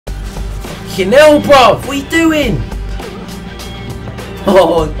Fucking hell, bruv! What are you doing?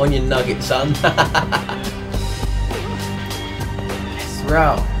 Oh, on your nugget, son. Yes, we're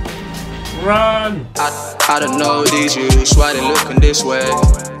out. Run! I don't know these youths, why they looking this way.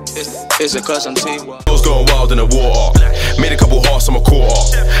 It's a cause I'm T1. I was going wild in the water. Made a couple hearts on my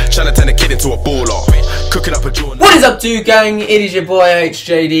quarter. Trying to turn a kid into a baller. Cooking up a joint. What is up, dude gang? It is your boy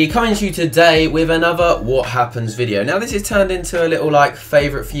HJD coming to you today with another What Happens video. Now this has turned into a little like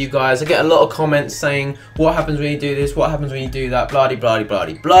favourite for you guys. I get a lot of comments saying what happens when you do this, what happens when you do that, blah de blah de blah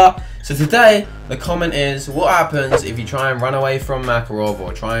de blah. So today the comment is what happens if you try and run away from Makarov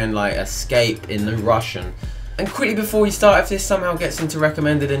or try and like escape in the Russian. And quickly before we start, if this somehow gets into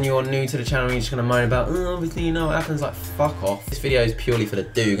recommended and you're new to the channel and you're just going to moan about, oh, obviously you know what happens, like, fuck off. This video is purely for the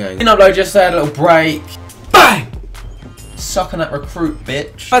do gang. Didn't upload, just had a little break. Bang! Suck on that recruit,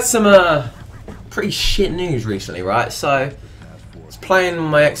 bitch. Had some, pretty shit news recently, right? So, I was playing on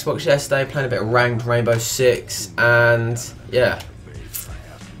my Xbox yesterday, playing a bit of ranked Rainbow Six, and, yeah.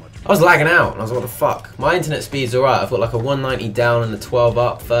 I was lagging out, and I was like, what the fuck? My internet speed's alright, I've got like a 190 down and a 12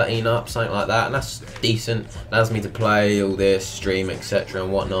 up, 13 up, something like that, and that's decent. Allows me to play all this, stream, etc.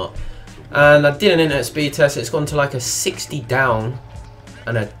 and whatnot. And I did an internet speed test, it's gone to like a 60 down,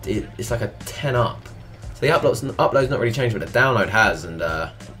 and it's like a 10 up. So the upload's not really changed, but the download has, and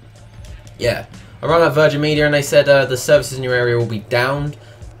yeah. I rang up Virgin Media and they said the services in your area will be downed,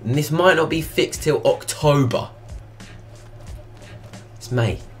 and this might not be fixed till October. It's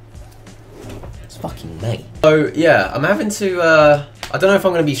May. Fucking May. So yeah, I'm having to I don't know if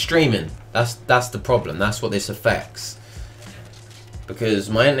I'm going to be streaming. That's the problem. That's what this affects. Because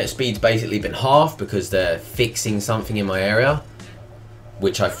my internet speed's basically been half because they're fixing something in my area,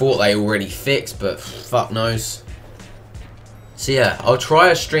 which I thought they already fixed, but fuck knows. So yeah, I'll try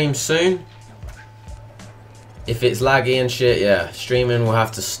a stream soon. If it's laggy and shit, yeah, streaming will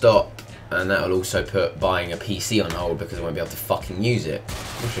have to stop, and that will also put buying a PC on hold because I won't be able to fucking use it.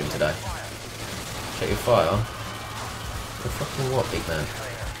 I'm streaming today. Check your fire. What fucking what, big man?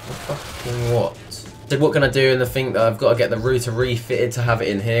 What fucking what? Said what can I do, and the thing that I've got to get the router refitted to have it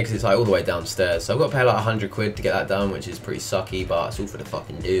in here because it's like all the way downstairs. So I've got to pay like 100 quid to get that done, which is pretty sucky, but it's all for the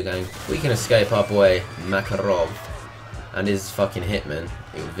fucking do gang. We can escape our boy Makarov and his fucking hitman,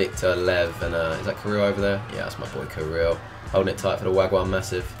 Victor, Lev, and is that Kirill over there? Yeah, that's my boy Kirill. Holding it tight for the Wagwan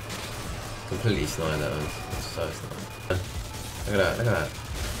massive. Completely sniped that one. So sniped. Look at that, look at that.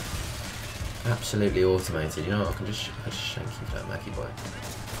 Absolutely automated. You know what? I can just shank you for that Mackie boy.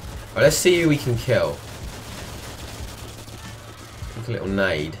 Right, let's see who we can kill. Look, a little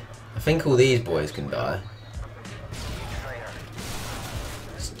nade. I think all these boys can die.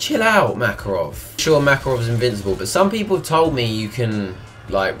 Just chill out, Makarov. Sure, Makarov's invincible, but some people have told me you can,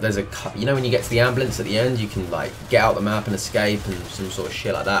 like, there's a, you know, when you get to the ambulance at the end, you can like get out the map and escape and some sort of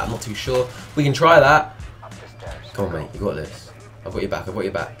shit like that. I'm not too sure. We can try that. Come on, mate. You got this. I've got your back. I've got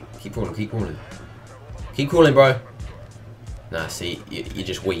your back. Keep crawling, keep crawling. Keep crawling, bro. Nah, see, you're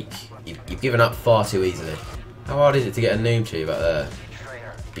just weak. You've given up far too easily. How hard is it to get a noob tube out there?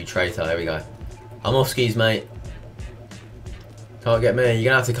 Be traitor, there we go. I'm off skis, mate. Can't get me. You're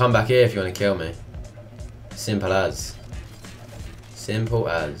gonna have to come back here if you want to kill me. Simple as. Simple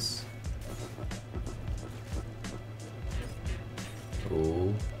as.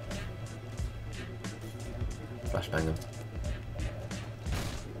 Ooh. Flashbang him.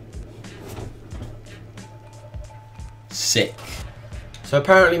 Sick. So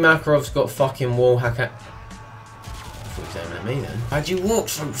apparently Makarov's got fucking wall hack at. I thought he was aiming at me then. Why'd you walk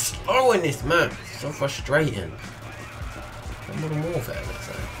so slow in this map? It's so frustrating. Modern Warfare, let's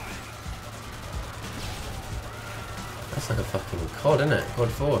say. That's like a fucking COD, isn't it? COD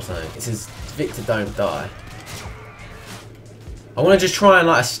 4 or something. It says Victor don't die. I want to just try and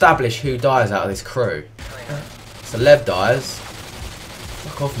like establish who dies out of this crew. So Lev dies.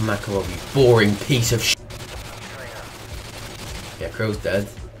 Fuck off, Makarov, you boring piece of shit. Yeah, Krill's dead.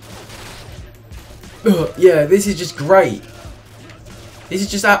 Ugh, yeah, this is just great. This is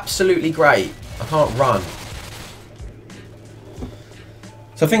just absolutely great. I can't run.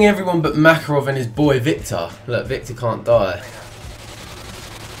 So I think everyone but Makarov and his boy Victor. Look, Victor can't die.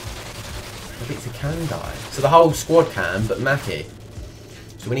 Victor can die. So the whole squad can, but Mackie.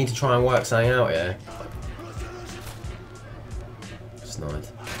 So we need to try and work something out here. Snide.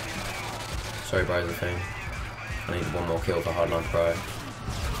 Sorry, bro, the thing. I need one more kill for Hardline Pro.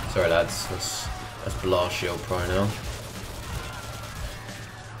 Sorry lads, that's Blast Shield Pro now.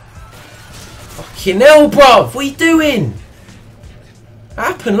 Fucking hell, bruv! What are you doing?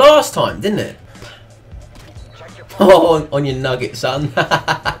 That happened last time, didn't it? Oh, on your nugget, son.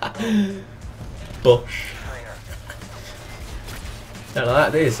 Bush. Don't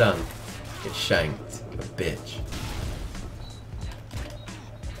like that, do you, son? Get shanked. A bitch.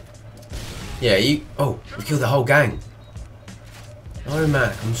 Yeah, you... Oh, we killed the whole gang. Oh,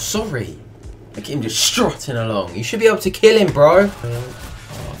 Mac, I'm sorry. Look at him just strutting along. You should be able to kill him, bro.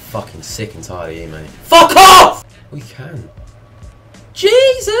 Oh, I'm fucking sick and tired of you, mate. Fuck off! We can.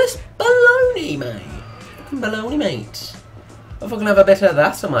 Jesus! Baloney, mate. Fucking baloney, mate. I fucking have a bit of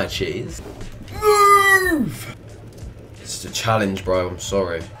that on my cheese. Move! It's a challenge, bro. I'm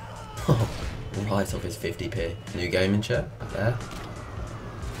sorry. Right off his 50p. New gaming chair. There.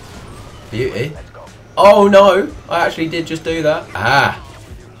 Beauty. Oh no! I actually did just do that. Ah!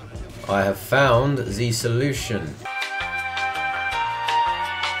 I have found the solution.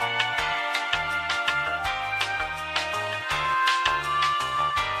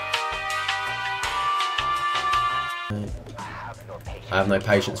 I have no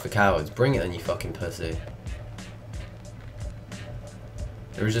patience for cowards. Bring it then, you fucking pussy.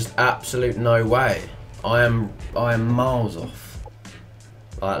 There is just absolute no way. I am miles off.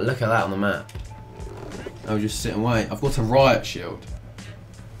 Like, look at that on the map. I'll just sit and wait. I've got a riot shield.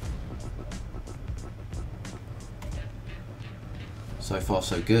 So far,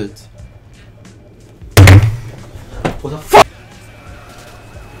 so good. What the fuck?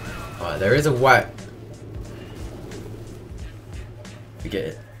 Alright, there is a way. Forget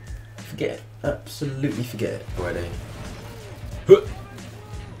it. Forget it. Absolutely forget it already.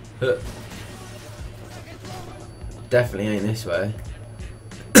 Definitely ain't this way.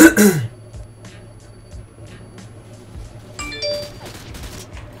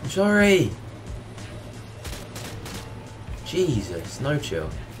 I'm sorry. Jesus, no chill.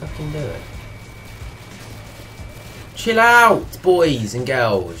 Fucking do it. Chill out, boys and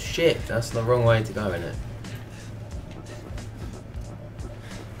girls. Shit, that's the wrong way to go, innit?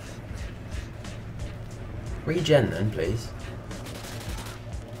 Regen then, please.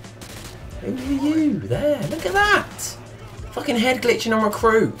 Who are you? There, look at that! Fucking head glitching on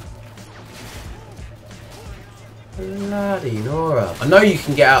recruit. Bloody Nora. I know you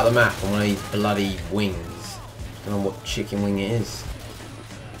can get out of the map on one of these bloody wings. I don't know what chicken wing it is.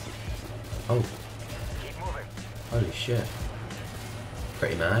 Oh. Holy shit.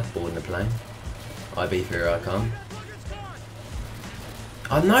 Pretty mad, boarding the plane. IB for here I come.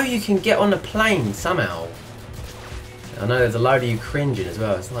 I know you can get on the plane somehow. I know there's a load of you cringing as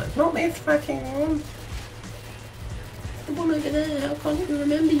well. It's like, not this fucking one. The one over there, how can't you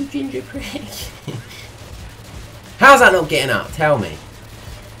remember, you ginger prick? How's that not getting up? Tell me.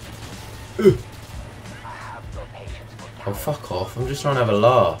 Ugh. Oh, fuck off. I'm just trying to have a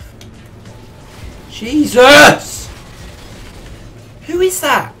laugh. Jesus! Who is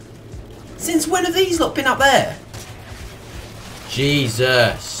that? Since when have these lot been up there?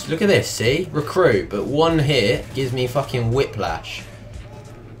 Jesus. Look at this, see? Recruit, but one hit gives me fucking whiplash.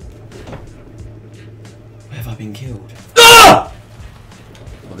 Where have I been killed? Ah!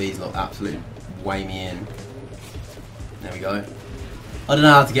 Well, these lot absolutely weigh me in. There we go. I don't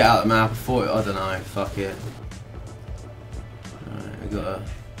know how to get out of the map. I don't know. Fuck it. Alright, we gotta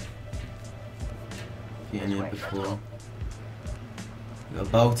get in here before. We gotta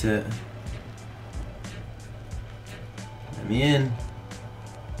bolt it. Let me in.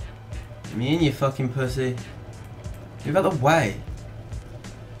 Let me in, you fucking pussy. Move out the way.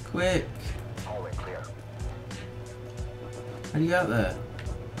 Quick. How do you get out there?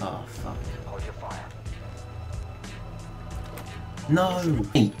 Oh, fuck. No!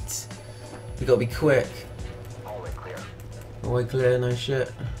 Eat. We gotta be quick. All way clear, no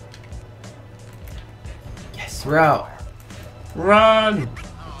shit. Yes, we're out. Run!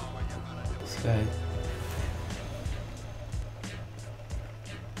 Let's go.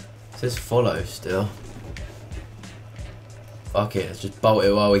 It says follow still. Fuck it, let's just bolt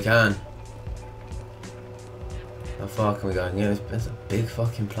it while we can. How far can we go? Yeah, it's a big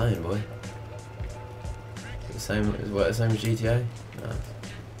fucking plane, boy. Same as GTA? No.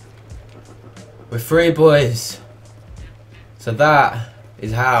 We're free, boys. So that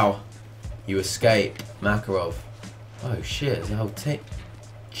is how you escape Makarov. Oh shit, there's a whole team.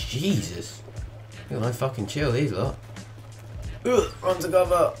 Jesus. You got no fucking chill, these lot. Ugh, run to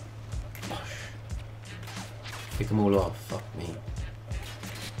cover. Pick them all off. Fuck me.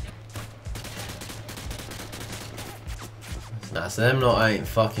 Nah, so them lot ain't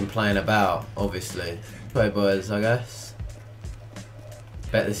fucking playing about, obviously. Play boys, I guess.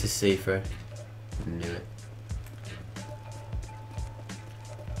 Bet this is see-through. Knew it.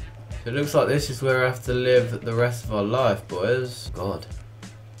 So it looks like this is where I have to live the rest of our life, boys. God.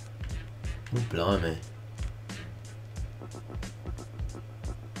 Oh, blimey.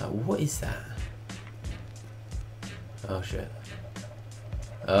 What is that? Oh shit.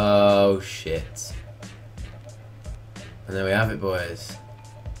 Oh shit. And there we have it, boys.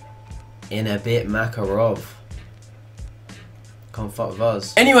 In a bit, Makarov. Can't fuck with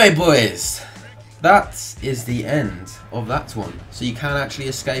us. Anyway, boys, that is the end of that one. So you can actually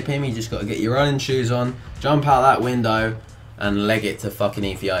escape him. You just got to get your running shoes on, jump out that window, and leg it to fucking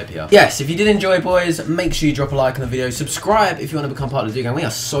Ethiopia. Yes, if you did enjoy, boys, make sure you drop a like on the video. Subscribe if you want to become part of the Do Gang. We are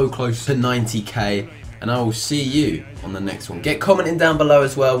so close to 90k. And I will see you on the next one. Get commenting down below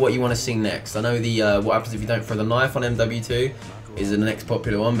as well what you want to see next. I know the what happens if you don't throw the knife on MW2 is the next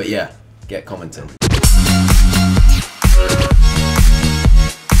popular one, but yeah, get commenting.